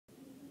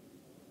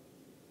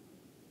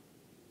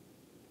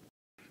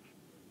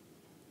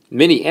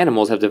Many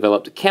animals have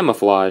developed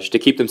camouflage to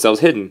keep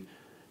themselves hidden.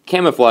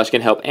 Camouflage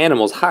can help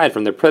animals hide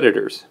from their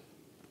predators.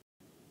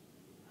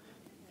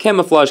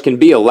 Camouflage can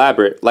be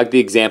elaborate, like the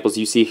examples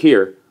you see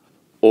here,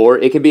 or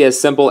it can be as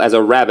simple as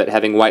a rabbit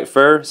having white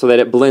fur so that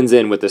it blends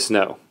in with the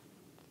snow.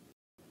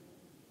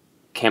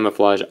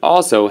 Camouflage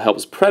also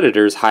helps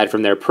predators hide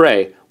from their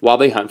prey while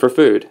they hunt for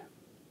food.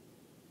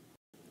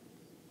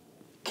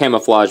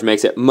 Camouflage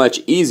makes it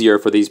much easier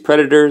for these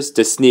predators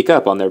to sneak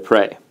up on their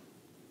prey.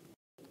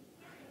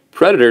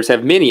 Predators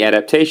have many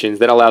adaptations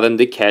that allow them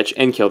to catch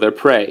and kill their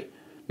prey.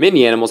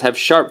 Many animals have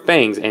sharp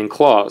fangs and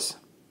claws.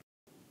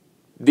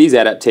 These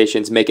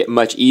adaptations make it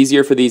much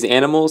easier for these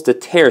animals to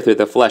tear through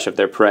the flesh of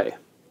their prey.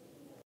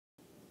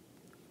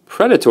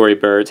 Predatory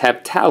birds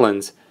have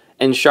talons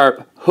and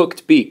sharp,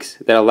 hooked beaks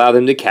that allow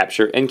them to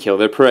capture and kill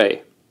their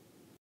prey.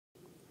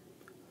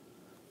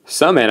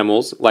 Some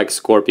animals, like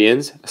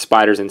scorpions,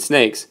 spiders, and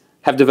snakes,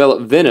 have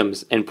developed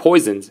venoms and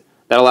poisons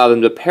that allow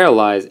them to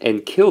paralyze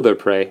and kill their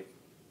prey.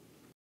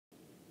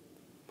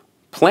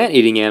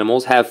 Plant-eating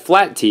animals have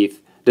flat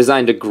teeth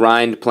designed to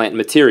grind plant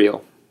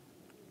material.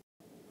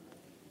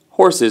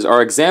 Horses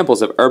are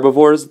examples of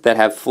herbivores that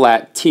have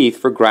flat teeth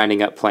for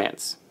grinding up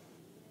plants.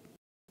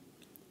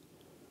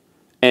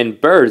 And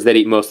birds that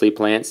eat mostly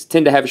plants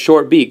tend to have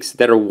short beaks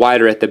that are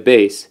wider at the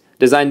base,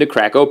 designed to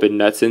crack open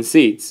nuts and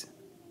seeds.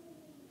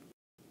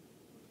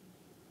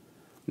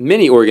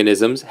 Many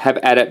organisms have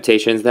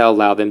adaptations that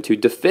allow them to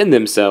defend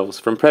themselves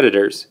from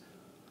predators.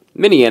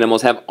 Many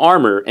animals have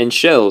armor and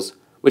shells,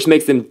 which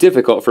makes them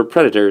difficult for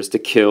predators to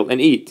kill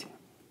and eat.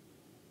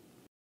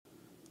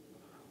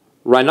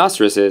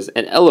 Rhinoceroses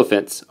and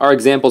elephants are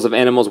examples of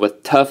animals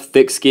with tough,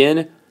 thick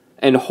skin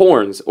and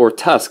horns or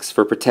tusks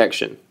for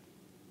protection.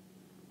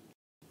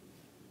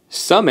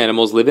 Some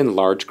animals live in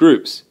large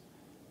groups.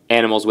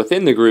 Animals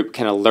within the group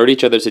can alert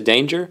each other to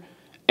danger,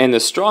 and the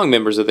strong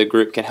members of the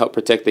group can help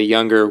protect the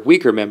younger,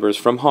 weaker members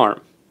from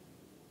harm.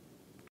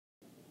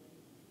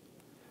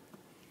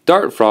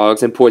 Dart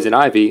frogs and poison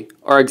ivy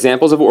are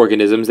examples of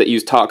organisms that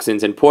use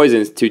toxins and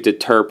poisons to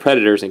deter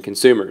predators and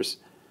consumers.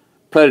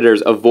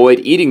 Predators avoid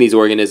eating these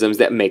organisms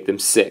that make them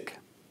sick.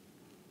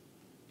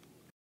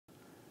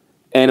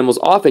 Animals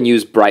often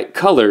use bright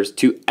colors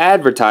to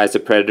advertise to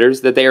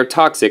predators that they are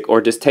toxic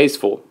or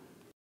distasteful.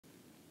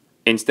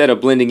 Instead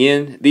of blending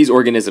in, these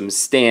organisms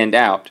stand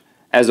out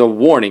as a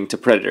warning to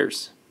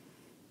predators.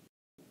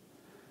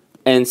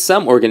 And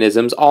some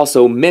organisms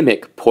also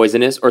mimic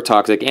poisonous or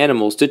toxic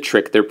animals to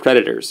trick their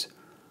predators.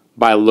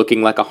 By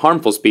looking like a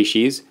harmful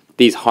species,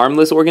 these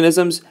harmless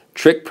organisms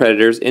trick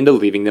predators into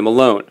leaving them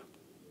alone.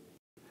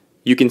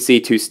 You can see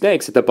two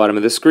snakes at the bottom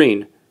of the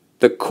screen.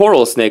 The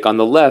coral snake on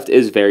the left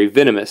is very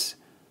venomous,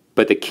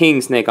 but the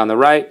king snake on the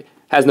right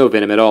has no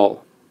venom at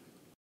all.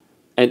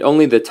 And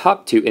only the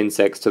top two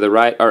insects to the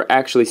right are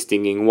actually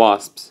stinging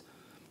wasps.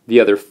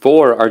 The other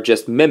four are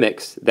just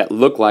mimics that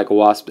look like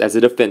wasps as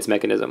a defense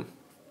mechanism.